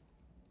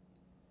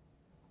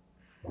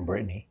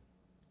 Brittany.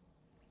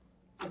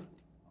 It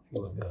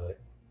was good.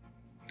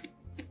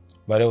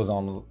 But it was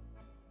on.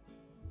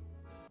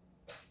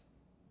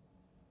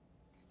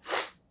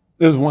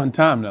 It was one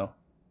time though.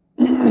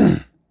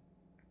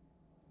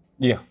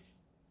 Yeah.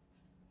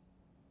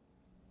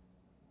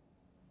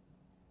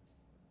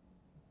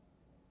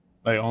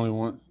 Like only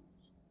once.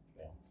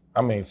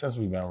 I mean, since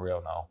we've been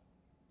real now.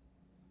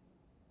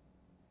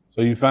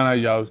 So you found out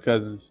y'all was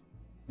cousins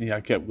and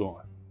y'all kept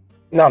going.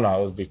 No, it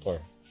was before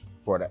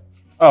that.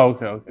 Oh,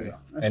 okay. Yeah.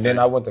 And then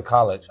I went to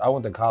college.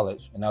 And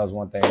that was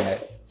one thing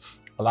that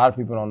a lot of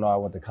people don't know. I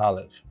went to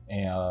college,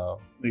 and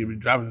you be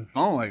dropping the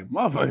phone like a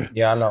motherfucker.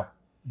 Yeah, I know.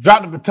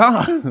 Drop the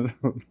baton.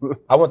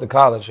 I went to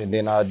college, and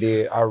then I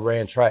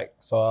ran track,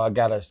 so I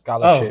got a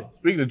scholarship. Oh,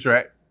 speaking of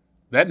track,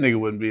 that nigga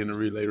wouldn't be in the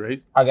relay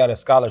race. I got a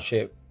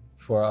scholarship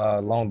for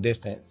long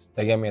distance.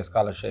 They gave me a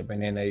scholarship,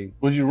 and then they.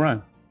 What'd you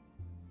run?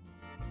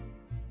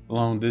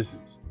 Long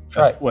distance.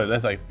 Track. That's, what?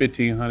 That's like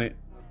 1,500.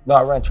 No,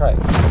 I ran track.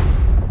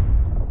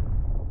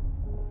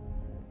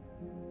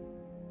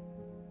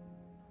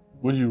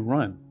 What'd you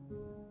run?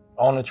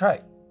 On the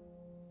track.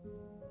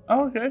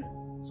 Oh, okay.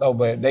 So,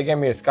 but they gave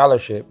me a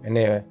scholarship, and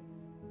then,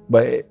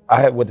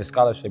 I had with the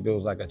scholarship, it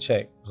was like a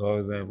check. So it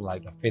was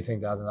like a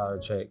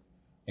 $15,000 check,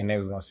 and they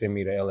was gonna send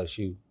me to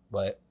LSU.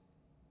 But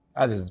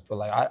I just feel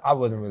like I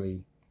wasn't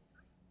really.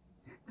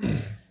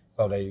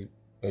 So they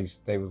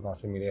was gonna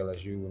send me to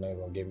LSU, and they was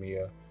gonna give me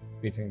a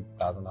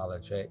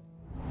 $15,000 check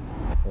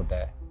with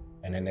that,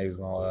 and then they was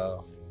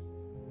gonna.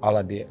 All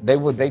I did,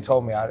 they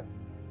told me I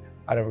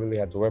didn't really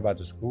have to worry about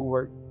the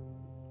schoolwork,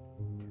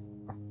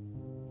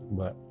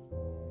 but.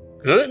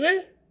 Good,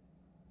 man.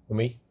 For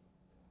me?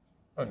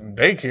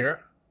 Daycare.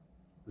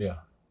 Yeah.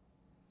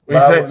 What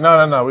you say?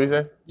 No. What you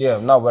say? Yeah,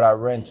 no, but I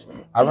ran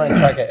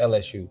track at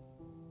LSU.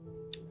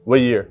 What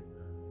year?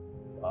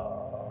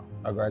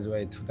 I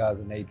graduated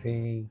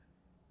 2018.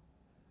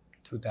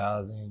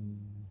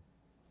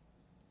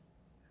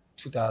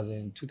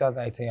 2018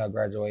 I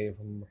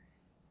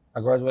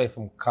graduated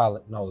from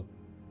college. No.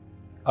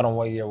 I don't know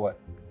what year what.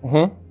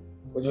 Mm-hmm.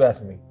 What you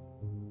asking me?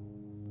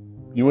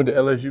 You went to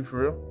LSU for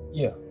real?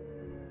 Yeah.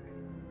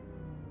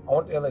 I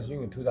went to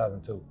LSU in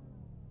 2002.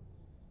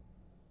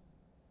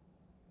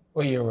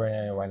 What year we're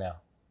in right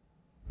now?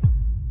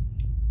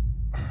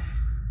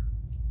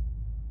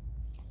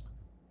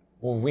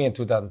 Well, we in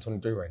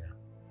 2023 right now.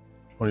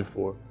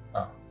 24.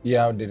 Oh,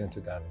 yeah, I did in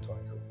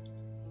 2022.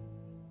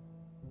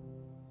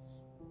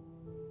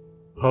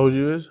 How old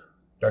you is?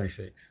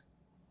 36.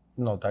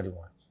 No,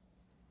 31.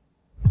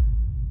 I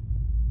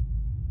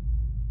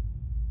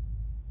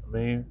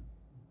mean,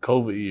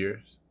 COVID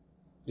years.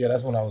 Yeah,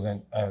 that's when I was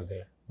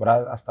there. But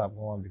I stopped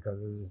going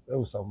because it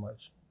was so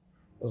much.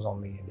 It was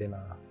on me, and then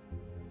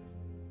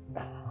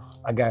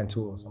I got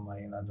into it with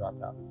somebody and I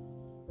dropped out.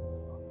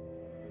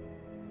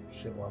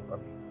 Shit wasn't for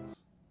me.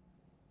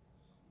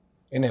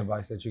 Any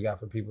advice that you got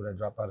for people that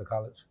drop out of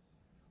college?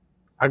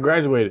 I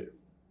graduated.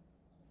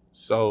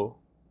 So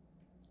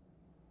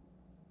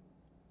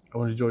I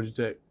went to Georgia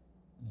Tech.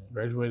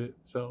 Graduated.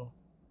 So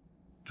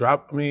if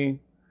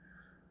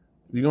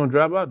you're gonna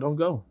drop out, don't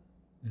go.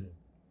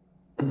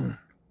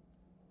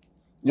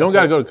 You don't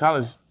gotta go to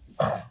college.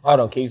 Hold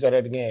on, can you say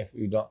that again?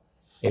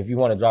 If you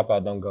want to drop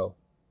out, don't go.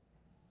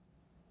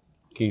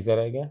 Can you say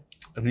that again?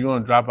 If you're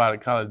gonna drop out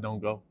of college, don't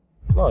go.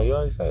 No, you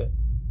already said it.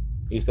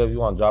 He said if you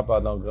want to drop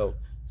out, don't go.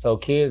 So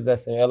kids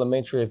that's in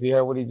elementary, if you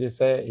heard what he just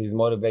said, he's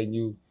motivating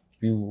you.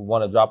 If you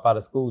want to drop out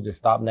of school, just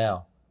stop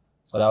now.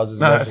 So that was just.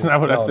 No, that's not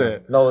what I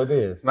said. No, it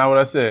is. It's not what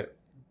I said.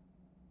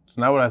 It's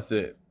not what I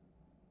said.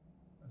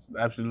 That's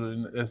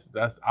absolutely, that's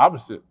the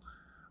opposite.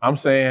 I'm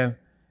saying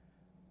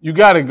you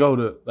got to go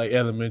to like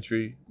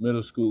elementary,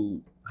 middle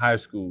school, high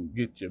school,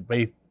 get your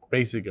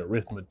basic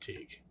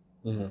arithmetic.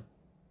 Mm-hmm.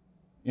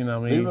 You know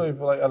what I Do mean? you really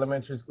feel like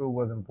elementary school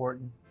was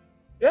important?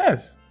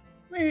 Yes.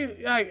 You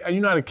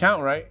know how to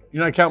count, right? You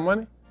know how to count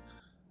money?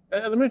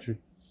 At elementary.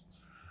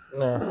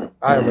 No,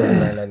 I ain't really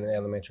learned that in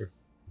elementary.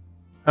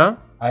 Huh?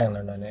 I ain't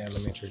learned that in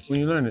elementary. When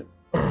you learn it?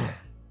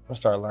 I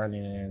started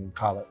learning in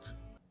college.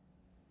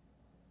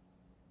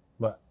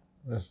 But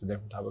this is a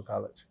different type of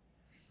college.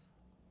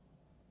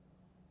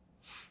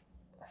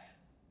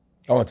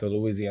 I went to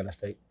Louisiana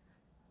State.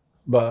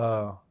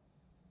 But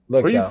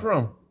look, Where you y'all.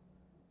 from?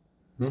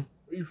 Hmm?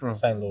 Where you from?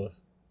 St.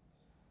 Louis.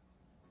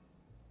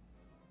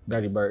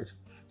 Dirty Birds.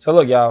 So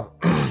look, y'all.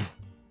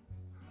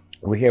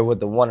 We're here with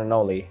the one and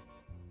only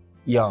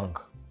Young.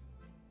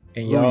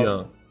 And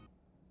Young.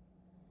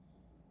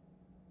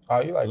 Oh,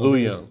 you like Lou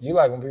Young. You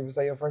like when people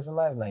say your first and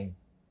last name?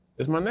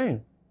 It's my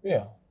name.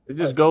 Yeah. It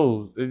just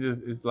goes.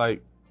 It's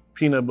like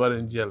peanut butter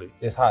and jelly.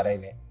 It's hot,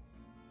 ain't it?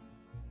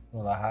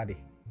 Well, a hottie.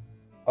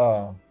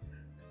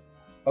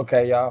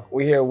 Okay, y'all.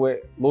 We're here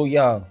with Lou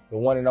Young, the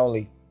one and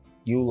only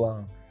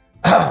Lou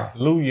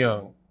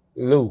Young.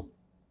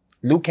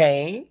 Lou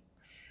Kane.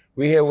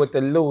 We're here with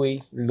the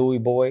Louis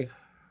boy.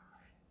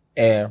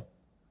 And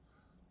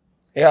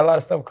he got a lot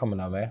of stuff coming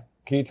up, man.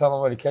 Can you tell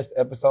them where to catch the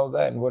episodes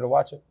at and where to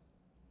watch it?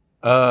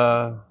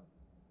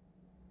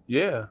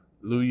 Yeah.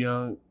 Lou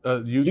Young,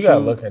 YouTube. You gotta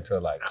look into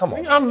it. Like, come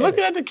on. I'm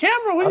looking at the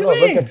camera. What do you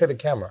mean? Look into the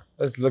camera.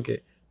 Let's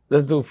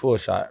do a full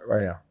shot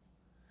right now.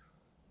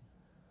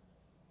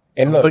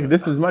 And look,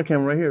 this is my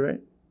camera right here,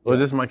 right? Or is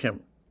this my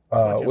camera?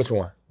 Which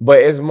one? But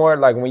it's more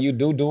like when you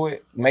do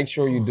it, make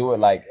sure you do it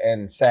like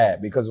and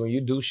sad, because when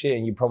you do shit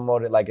and you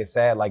promote it like it's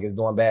sad, like it's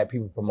doing bad,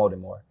 people promote it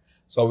more.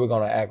 So we're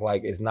gonna act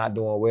like it's not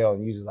doing well,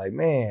 and you just like,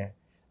 man,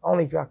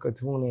 only if y'all could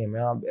tune in,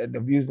 man. The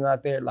views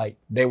not there, like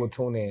they would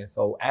tune in.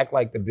 So act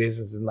like the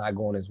business is not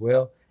going as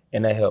well,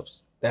 and that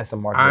helps. That's a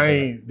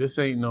marketing. This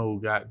ain't no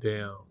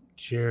goddamn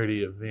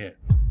charity event.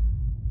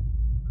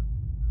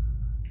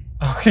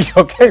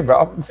 Okay,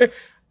 bro.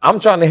 I'm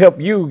trying to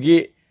help you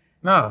get.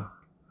 Nah.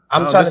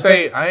 I'm trying to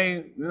say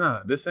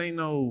this ain't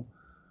no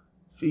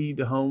feed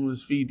the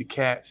homeless, feed the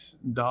cats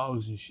and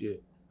dogs and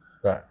shit.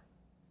 Right.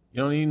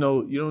 You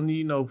don't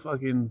need no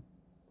fucking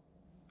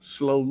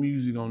slow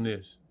music on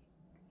this.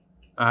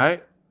 All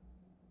right?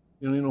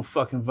 You don't need no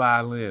fucking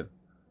violin.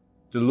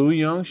 The Lou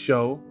Young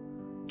Show,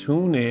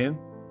 tune in.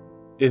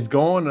 It's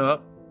going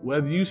up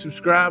whether you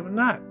subscribe or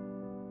not.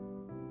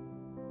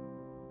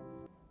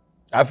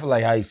 I feel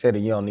like how you said it,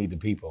 you don't need the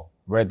people,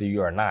 whether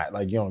you are not.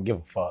 Like, you don't give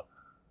a fuck.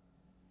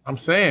 I'm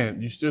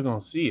saying, you're still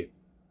gonna see it.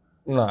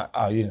 No,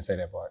 you didn't say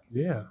that part.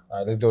 Yeah. All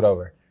right, let's do it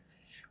over.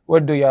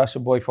 What do y'all? It's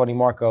your boy,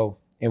 FunnyMarco,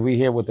 and we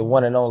here with the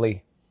one and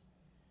only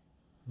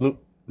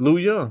Lou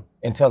Young.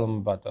 And tell them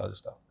about the other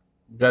stuff.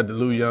 We got the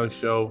Lou Young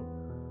Show.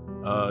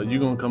 You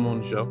gonna come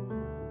on the show?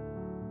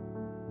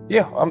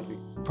 Yeah, I'm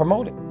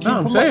promote it.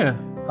 I'm saying.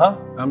 Huh?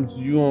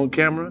 You on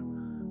camera?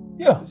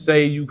 Yeah.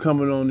 Say you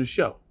coming on the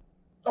show.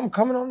 I'm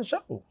coming on the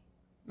show.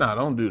 Nah,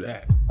 don't do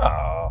that.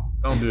 Oh.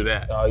 Don't do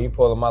that. Oh, you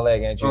pulling my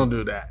leg, ain't you? Don't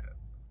do that.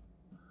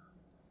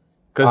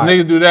 Because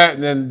niggas do that,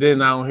 and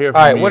then I don't hear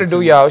from All right, what to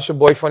do, y'all? It's your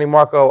boy,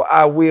 FunnyMarco.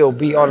 I will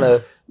be on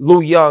the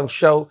Lou Young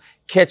Show.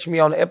 Catch me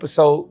on the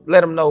episode.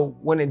 Let them know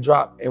when it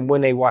drop and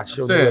when they watch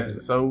your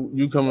episode. So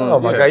you come on. Oh,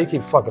 my God. You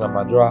keep fucking up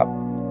my drop.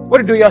 What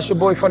to do, y'all? It's your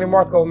boy,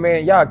 FunnyMarco,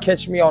 man. Y'all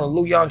catch me on the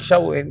Lou Young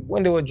Show. And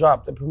when do it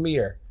drop, the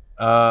premiere?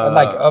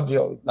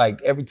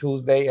 Like every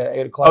Tuesday at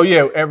 8 o'clock. Oh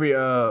yeah, every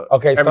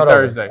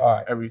Thursday. All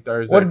right. Every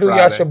Thursday. What to do, Friday.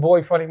 y'all? It's your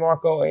boy,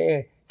 FunnyMarco,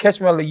 and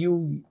catch me on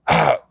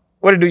the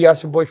What to do, y'all?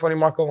 It's your boy,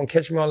 FunnyMarco, and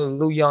catch me on the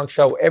Lou Young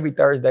Show every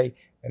Thursday,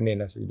 and then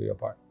that's where you do your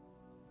part.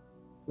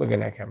 Look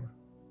in that camera.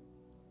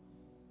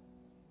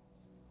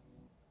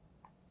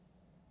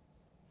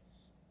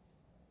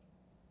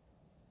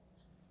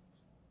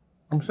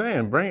 I'm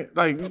saying, bring it.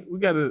 Like you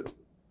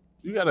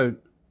gotta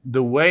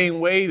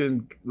Dwayne Wade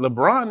and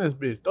LeBron this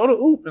bitch. Throw the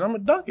oop and I'm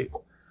gonna dunk it.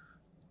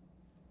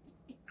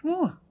 Come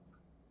on.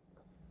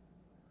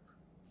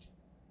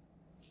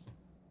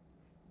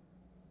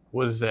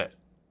 What is that?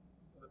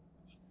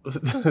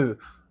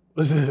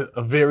 Was it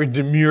a very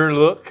demure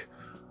look?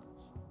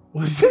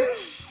 What's that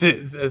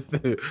shit?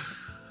 The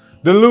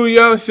Lou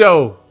Young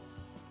Show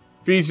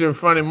featuring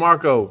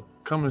FunnyMarco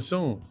coming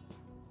soon.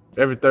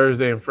 Every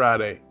Thursday and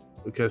Friday.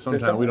 Because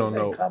sometimes we don't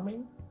know.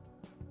 Coming?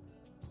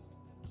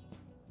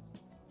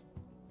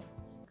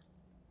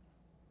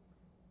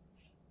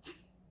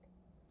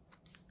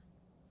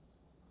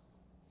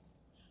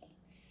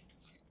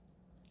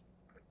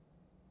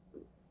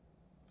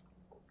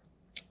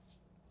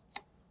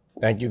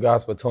 Thank you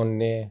guys for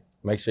tuning in.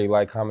 Make sure you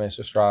like, comment,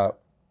 subscribe,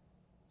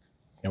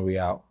 and we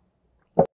out.